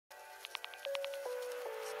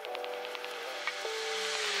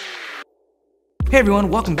Hey everyone,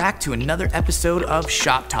 welcome back to another episode of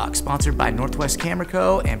Shop Talk, sponsored by Northwest Camera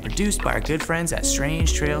Co. and produced by our good friends at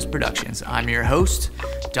Strange Trails Productions. I'm your host,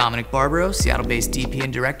 Domenic Barbero, Seattle-based DP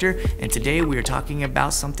and director, and today we are talking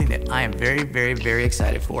about something that I am very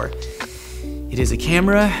excited for. It is a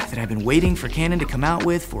camera that I've been waiting for Canon to come out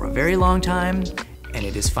with for a very long time, and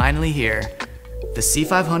it is finally here, the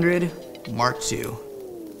C500 Mark II.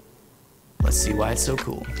 Let's see why it's so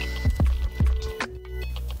cool.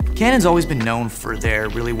 Canon's always been known for their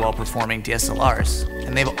really well-performing DSLRs,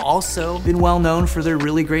 and they've also been well known for their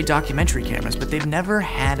really great documentary cameras, but they've never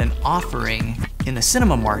had an offering in the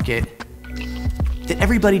cinema market that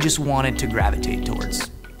everybody just wanted to gravitate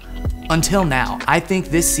towards. Until now, I think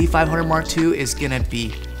this C500 Mark II is gonna be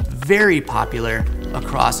very popular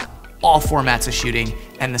across all formats of shooting,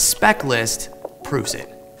 and the spec list proves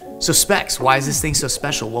it. So specs, why is this thing so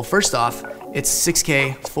special? Well, first off, it's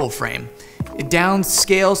 6K full frame. It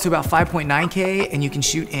downscales to about 5.9K, and you can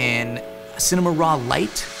shoot in Cinema Raw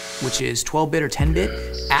Lite, which is 12-bit or 10-bit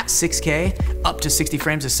at 6K, up to 60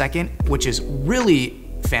 frames a second, which is really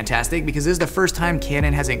fantastic because this is the first time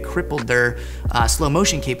Canon hasn't crippled their slow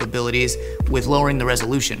motion capabilities with lowering the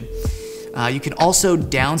resolution. You can also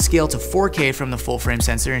downscale to 4K from the full frame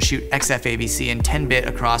sensor and shoot XFAVC in 10-bit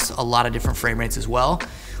across a lot of different frame rates as well,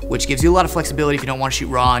 which gives you a lot of flexibility if you don't want to shoot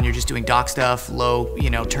raw and you're just doing dock stuff, low,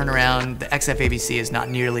 turnaround. The XFAVC is not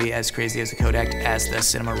nearly as crazy as a codec as the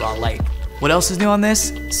Cinema Raw Lite. What else is new on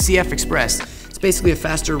this? CF Express. It's basically a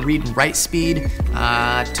faster read and write speed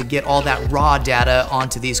to get all that raw data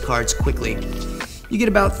onto these cards quickly. You get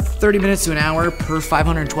about 30 minutes to an hour per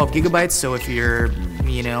 512 gigabytes, so if you're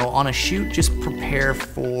on a shoot, just prepare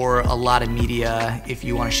for a lot of media if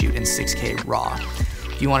you want to shoot in 6K raw.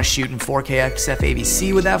 If you want to shoot in 4K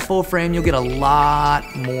XFAVC with that full frame, you'll get a lot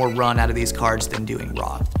more run out of these cards than doing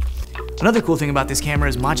raw. Another cool thing about this camera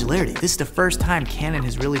is modularity. This is the first time Canon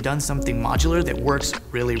has really done something modular that works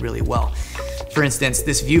really well. For instance,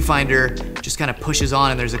 this viewfinder just kind of pushes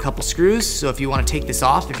on and there's a couple screws, so if you want to take this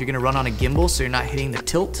off, if you're going to run on a gimbal so you're not hitting the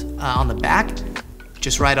tilt on the back,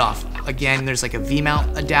 just right off. Again, there's like a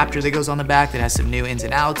V-mount adapter that goes on the back that has some new ins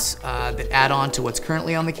and outs that add on to what's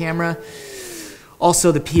currently on the camera.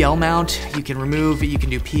 Also the PL mount, you can remove, you can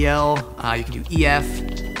do PL, you can do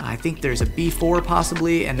EF, I think there's a B4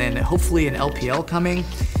 possibly, and then hopefully an LPL coming.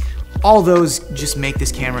 All those just make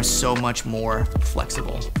this camera so much more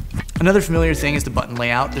flexible. Another familiar thing is the button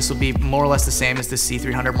layout. This will be more or less the same as the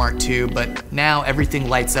C300 Mark II, but now everything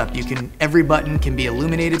lights up. Every button can be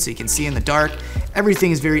illuminated so you can see in the dark. Everything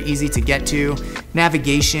is very easy to get to.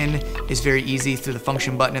 Navigation is very easy through the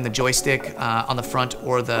function button and the joystick on the front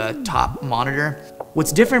or the top monitor.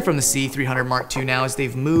 What's different from the C300 Mark II now is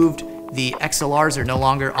they've moved the XLRs are no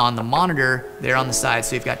longer on the monitor, they're on the side.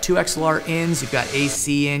 So you've got two XLR ins, you've got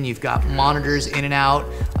AC in, you've got monitors in and out,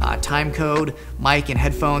 time code, mic and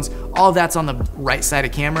headphones, all of that's on the right side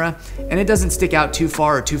of camera. And it doesn't stick out too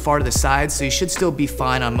far or too far to the side, so you should still be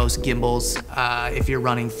fine on most gimbals if you're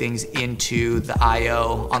running things into the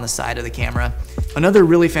IO on the side of the camera. Another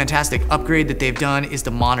really fantastic upgrade that they've done is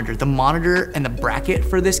the monitor. The monitor and the bracket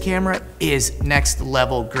for this camera is next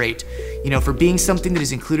level great. For being something that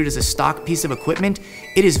is included as a stock piece of equipment,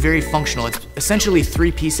 it is very functional. It's essentially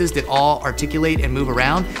three pieces that all articulate and move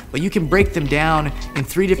around, but you can break them down in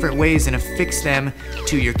three different ways and affix them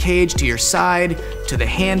to your cage, to your side, to the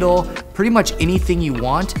handle, pretty much anything you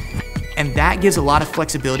want. And that gives a lot of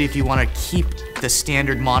flexibility if you want to keep the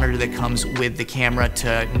standard monitor that comes with the camera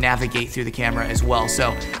to navigate through the camera as well. So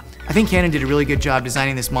I think Canon did a really good job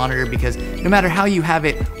designing this monitor because no matter how you have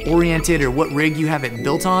it oriented or what rig you have it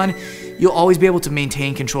built on, you'll always be able to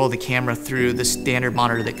maintain control of the camera through the standard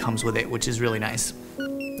monitor that comes with it, which is really nice.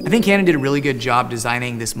 I think Canon did a really good job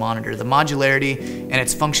designing this monitor. The modularity and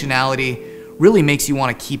its functionality really makes you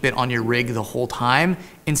want to keep it on your rig the whole time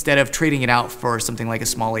instead of trading it out for something like a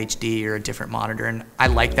small HD or a different monitor. And I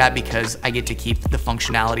like that because I get to keep the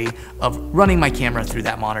functionality of running my camera through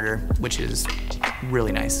that monitor, which is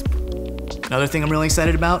really nice. Another thing I'm really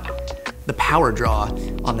excited about, the power draw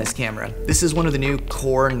on this camera. This is one of the new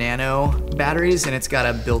Core Nano batteries, and it's got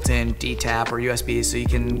a built-in D-tap or USB, so you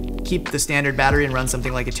can keep the standard battery and run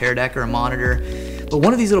something like a Teradek or a monitor. But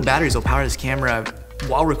one of these little batteries will power this camera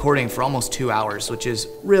while recording for almost 2 hours, which is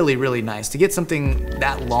really nice. To get something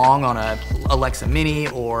that long on a Alexa Mini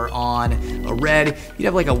or on a Red, you'd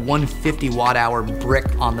have like a 150 watt-hour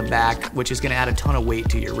brick on the back, which is gonna add a ton of weight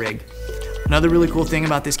to your rig. Another really cool thing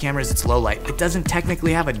about this camera is its low light. It doesn't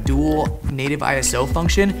technically have a dual native ISO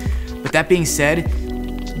function, but that being said,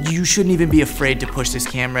 you shouldn't even be afraid to push this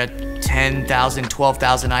camera 10,000,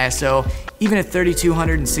 12,000 ISO. Even at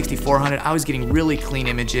 3200 and 6400, I was getting really clean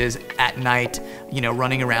images at night, you know,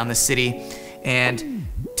 running around the city. And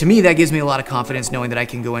to me, that gives me a lot of confidence knowing that I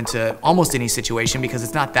can go into almost any situation, because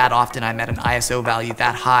it's not that often I'm at an ISO value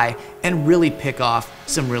that high and really pick off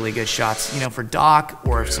some really good shots. You know, for doc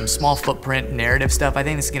or some small footprint narrative stuff, I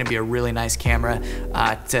think this is gonna be a really nice camera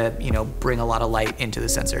to, you know, bring a lot of light into the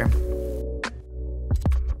sensor.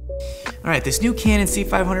 All right, this new Canon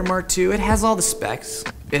C500 Mark II, it has all the specs,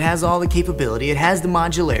 it has all the capability, it has the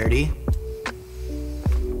modularity.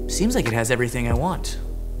 Seems like it has everything I want.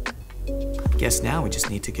 Guess now we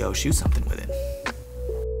just need to go shoot something with it.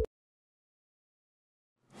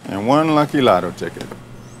 And one lucky lotto ticket.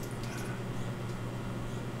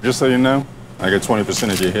 Just so you know, I get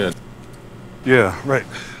 20% of your hit. Yeah, right.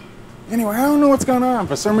 Anyway, I don't know what's going on.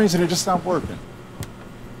 For some reason, it just stopped working.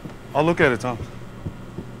 I'll look at it, Tom.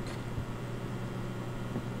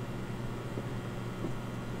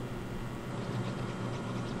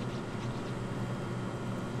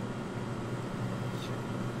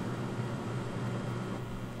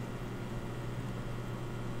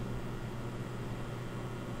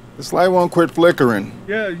 This light won't quit flickering.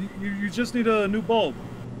 Yeah, you just need a new bulb.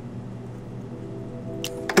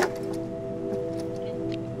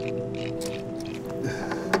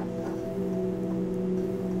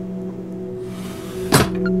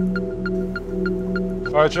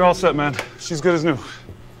 All right, you're all set, man. She's good as new.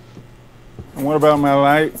 And what about my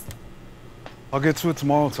light? I'll get to it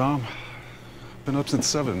tomorrow, Tom. Been up since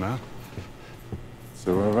 7, man.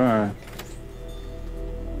 So have I.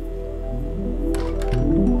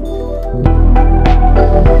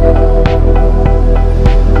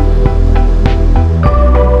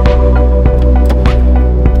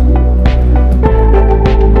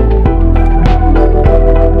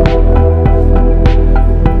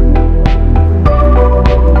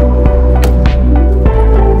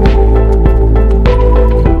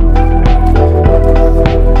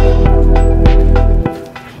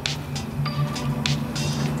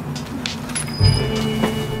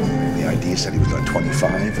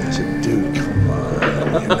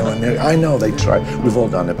 I know they try. We've all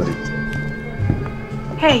done it, but it...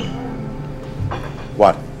 Hey.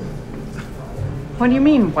 What? What do you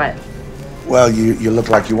mean, what? Well, you look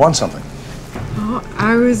like you want something. Oh,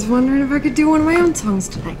 I was wondering if I could do one of my own songs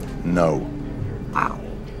tonight. No. Wow.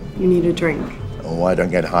 You need a drink. Oh, I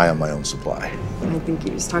don't get high on my own supply. I think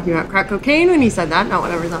he was talking about crack cocaine when he said that, not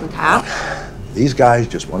whatever's on tap. These guys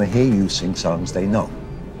just want to hear you sing songs they know.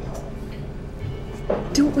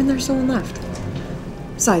 Do it when there's someone left.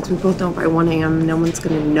 Besides, we both know by 1 a.m. no one's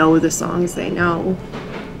gonna know the songs they know.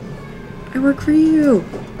 I work for you.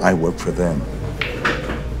 I work for them.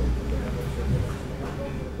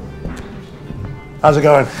 How's it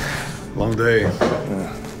going? Long day.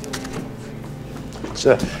 It's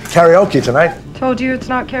karaoke tonight. Told you it's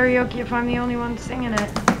not karaoke if I'm the only one singing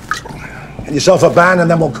it. Get yourself a band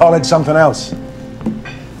and then we'll call it something else.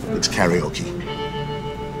 It's karaoke.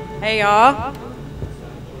 Hey, y'all.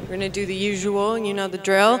 We're gonna do the usual, you know the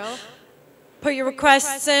drill. Put your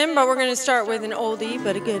requests in, but we're gonna start with an oldie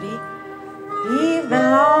but a goodie. Even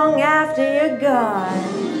long after you're gone,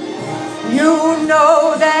 you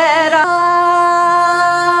know that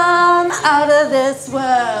I'm out of this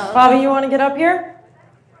world. Bobby, you wanna get up here?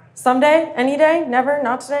 Someday? Any day? Never?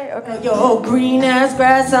 Not today? Okay. Yo, green as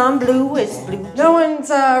grass, I'm blue as blue. No one's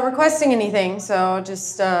requesting anything, so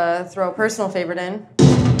just throw a personal favorite in.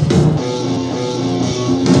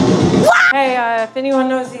 Hey, if anyone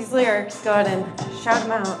knows these lyrics, go ahead and shout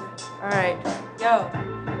them out. All right. Yo.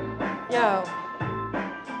 Yo.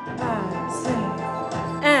 5, 6.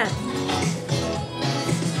 And.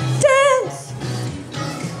 Dance!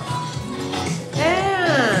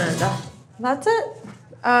 And. That's it.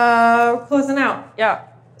 Closing out. Yeah.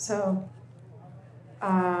 So,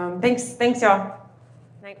 thanks, y'all.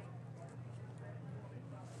 Night.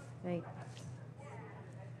 Night.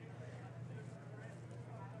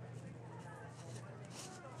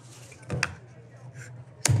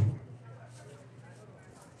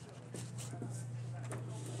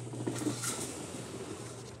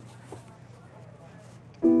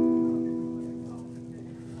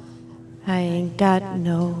 I ain't got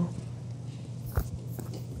no.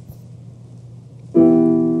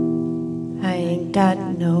 I ain't got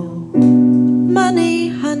no money,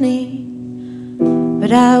 honey,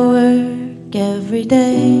 but I work every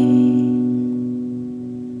day.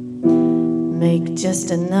 Make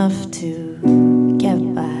just enough to get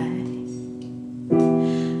by.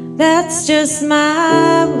 That's just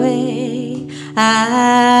my way.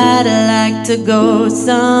 I'd like to go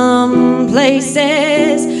some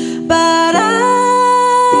places, but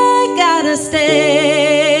I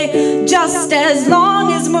day, just as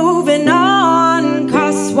long as moving on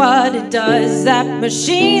costs what it does. That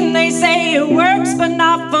machine, they say it works, but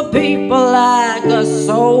not for people like us.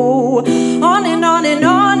 So on and on and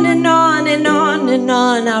on and on and on and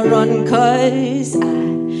on I run, 'cause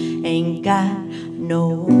I ain't got no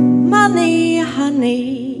money,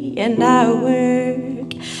 honey, and I work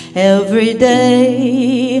every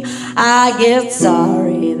day. I get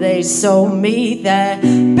sorry they sold me that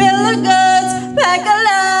bill of goods, pack of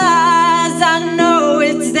lies. I know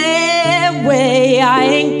it's their way. I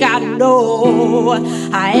ain't got no,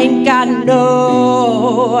 I ain't got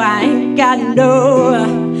no, I ain't got no,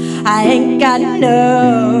 I ain't got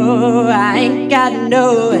no, I ain't got no,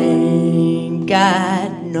 ain't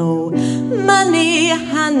got no money,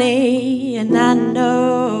 honey, and I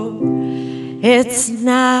know it's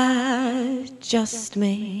not just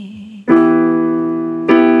me.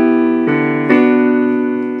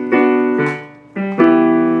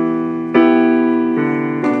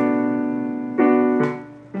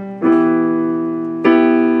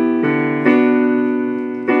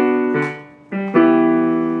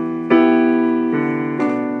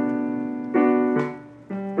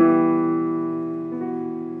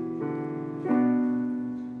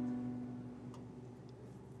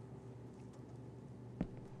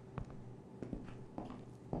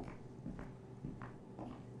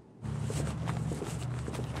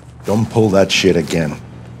 Don't pull that shit again.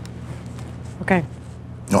 Okay.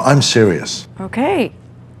 No, I'm serious. Okay.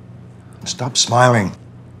 Stop smiling.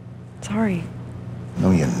 Sorry.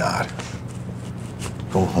 No, you're not.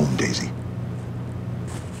 Go home, Daisy.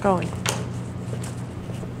 Going.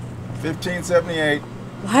 1578.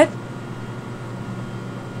 What?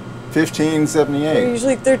 1578.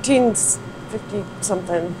 Usually 13.50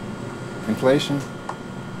 something. Inflation?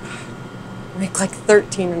 Make like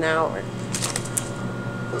 13 an hour.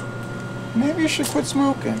 Maybe you should quit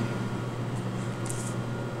smoking.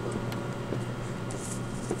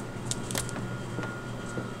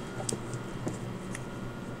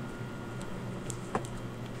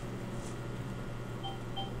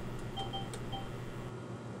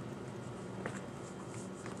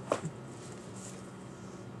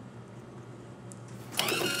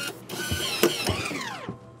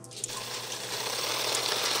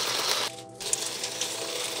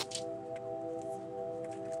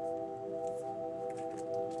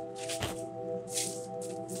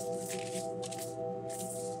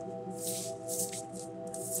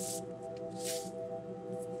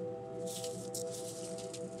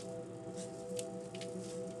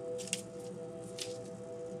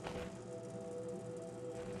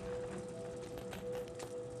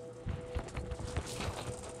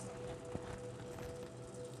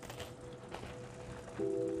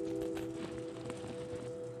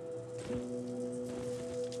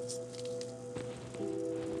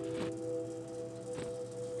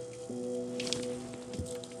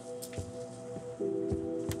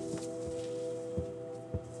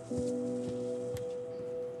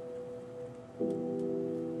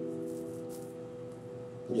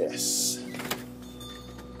 Yes.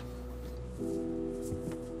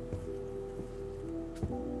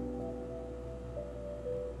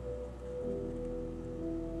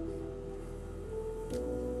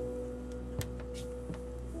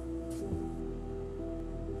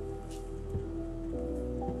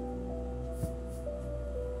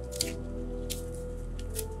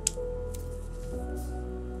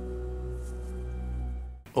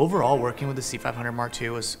 Overall, working with the C500 Mark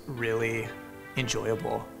II was really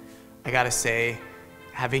enjoyable. I gotta say,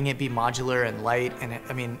 having it be modular and light, and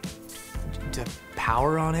I mean, the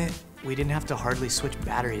power on it, we didn't have to hardly switch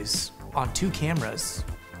batteries on 2 cameras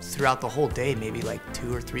throughout the whole day, maybe like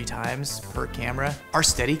 2 or 3 times per camera. Our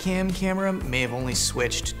Steadicam camera may have only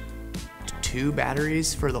switched 2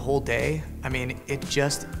 batteries for the whole day. I mean, it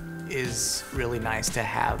just is really nice to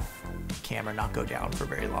have the camera not go down for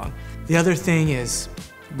very long. The other thing is,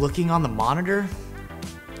 looking on the monitor,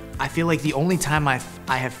 I feel like the only time I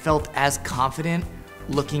have felt as confident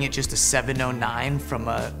looking at just a 709 from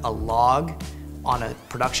a log on a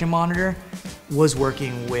production monitor was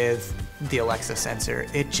working with the Alexa sensor.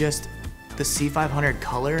 It just, the C500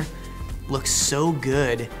 color looks so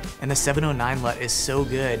good and the 709 LUT is so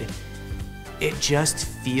good. It just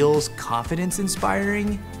feels confidence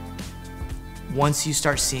inspiring once you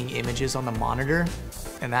start seeing images on the monitor,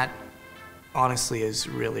 and that honestly is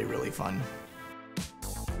really, really fun.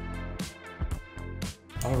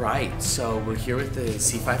 All right, so we're here with the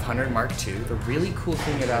C500 Mark II. The really cool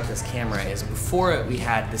thing about this camera is before it we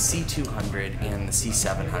had the C200 and the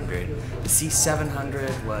C700. The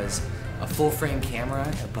C700 was a full frame camera,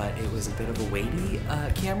 but it was a bit of a weighty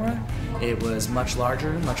camera. It was much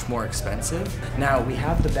larger, much more expensive. Now, we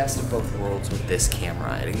have the best of both worlds with this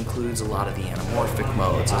camera. It includes a lot of the anamorphic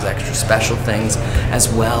modes, those extra special things,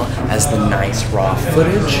 as well as the nice raw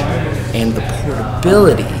footage and the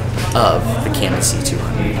portability of the Canon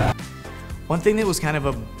C500. One thing that was kind of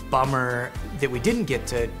a bummer that we didn't get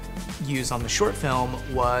to use on the short film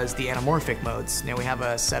was the anamorphic modes. Now we have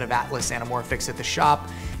a set of Atlas anamorphics at the shop,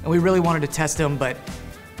 and we really wanted to test them, but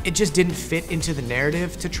it just didn't fit into the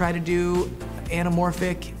narrative to try to do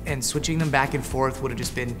anamorphic, and switching them back and forth would have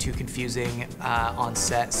just been too confusing on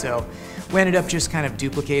set. So we ended up just kind of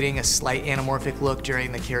duplicating a slight anamorphic look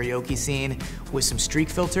during the karaoke scene with some streak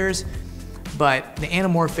filters. But the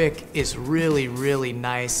anamorphic is really, really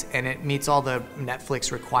nice, and it meets all the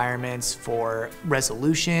Netflix requirements for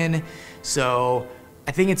resolution. So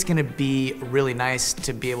I think it's gonna be really nice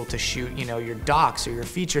to be able to shoot, you know, your docs or your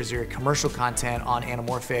features or your commercial content on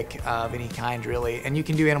anamorphic of any kind, really. And you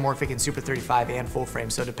can do anamorphic in Super 35 and full frame,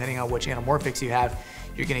 so depending on which anamorphics you have,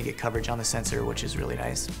 you're gonna get coverage on the sensor, which is really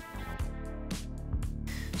nice.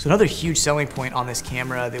 So another huge selling point on this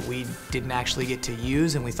camera that we didn't actually get to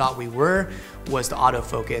use and we thought we were was the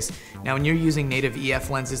autofocus. Now when you're using native EF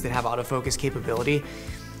lenses that have autofocus capability,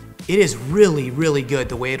 it is really, really good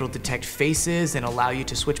the way it'll detect faces and allow you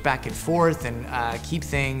to switch back and forth and keep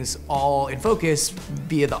things all in focus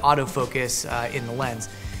via the autofocus in the lens.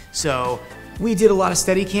 So we did a lot of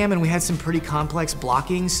Steadicam and we had some pretty complex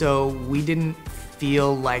blocking, so we didn't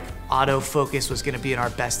feel like autofocus was gonna be in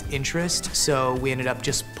our best interest, so we ended up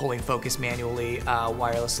just pulling focus manually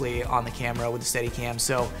wirelessly on the camera with the Steadicam.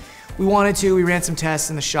 So we ran some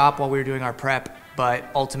tests in the shop while we were doing our prep, but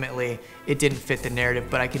ultimately it didn't fit the narrative.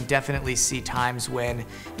 But I can definitely see times when,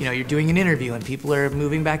 you know, you're doing an interview and people are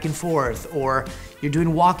moving back and forth, or you're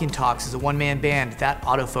doing walk-in talks as a one-man band, that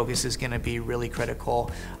autofocus is gonna be really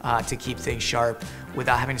critical to keep things sharp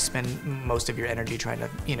without having to spend most of your energy trying to,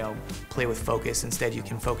 you know, play with focus. Instead, you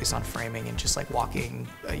can focus on framing and just like walking,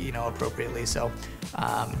 you know, appropriately. So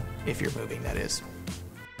if you're moving, that is.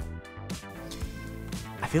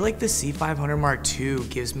 I feel like the C500 Mark II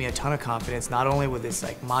gives me a ton of confidence, not only with its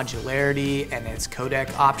like modularity and its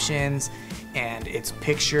codec options and its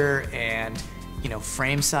picture and, you know,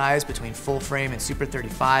 frame size between full frame and Super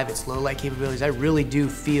 35, its low light capabilities. I really do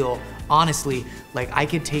feel, honestly, like I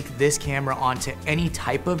could take this camera onto any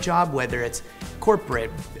type of job, whether it's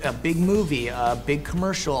corporate, a big movie, a big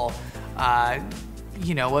commercial,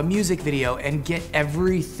 you know, a music video, and get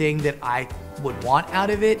everything that I would want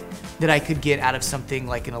out of it that I could get out of something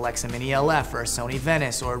like an Alexa Mini LF or a Sony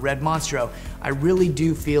Venice or a Red Monstro. I really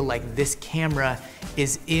do feel like this camera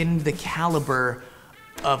is in the caliber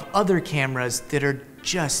of other cameras that are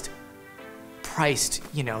just priced,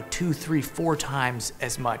 you know, 2, 3, 4 times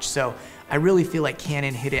as much. So I really feel like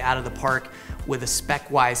Canon hit it out of the park with a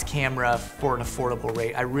spec-wise camera for an affordable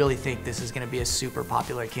rate. I really think this is gonna be a super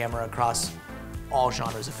popular camera across all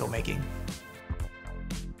genres of filmmaking.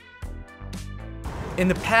 In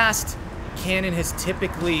the past, Canon has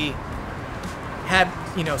typically had,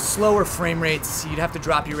 you know, slower frame rates. You'd have to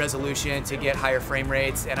drop your resolution to get higher frame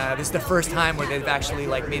rates, and this is the first time where they've actually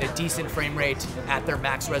like made a decent frame rate at their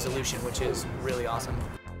max resolution, which is really awesome.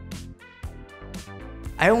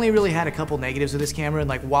 I only really had a couple negatives with this camera, and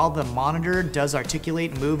like while the monitor does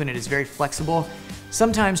articulate and move and it is very flexible,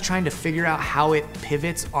 sometimes trying to figure out how it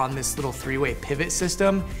pivots on this little 3-way pivot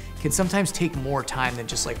system can sometimes take more time than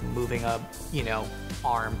just like moving a, you know,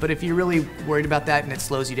 arm. But if you're really worried about that and it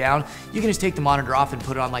slows you down, you can just take the monitor off and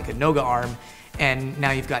put it on like a Noga arm, and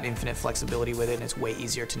now you've got infinite flexibility with it and it's way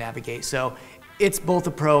easier to navigate. So it's both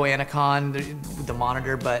a pro and a con, the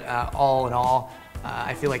monitor, but all in all,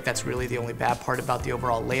 I feel like that's really the only bad part about the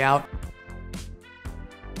overall layout.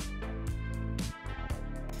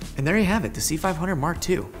 And there you have it, the C500 Mark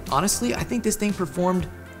II. Honestly, I think this thing performed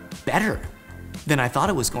better than I thought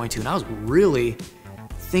it was going to, and I was really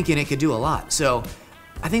thinking it could do a lot. So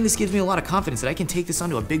I think this gives me a lot of confidence that I can take this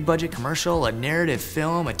onto a big budget commercial, a narrative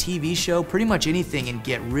film, a TV show, pretty much anything, and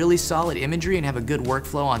get really solid imagery and have a good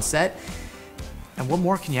workflow on set. And what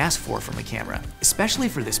more can you ask for from a camera, especially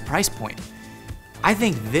for this price point? I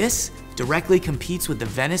think this directly competes with the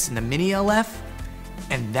Venice and the Mini LF,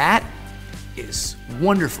 and that is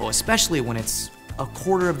wonderful, especially when it's a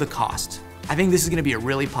quarter of the cost. I think this is gonna be a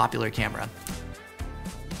really popular camera.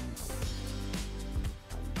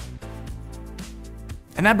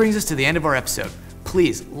 And that brings us to the end of our episode.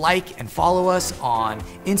 Please like and follow us on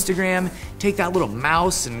Instagram. Take that little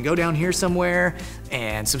mouse and go down here somewhere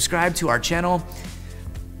and subscribe to our channel.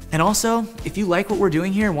 And also, if you like what we're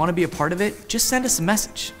doing here and want to be a part of it, just send us a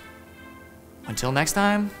message. Until next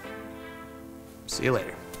time, See you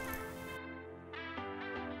later.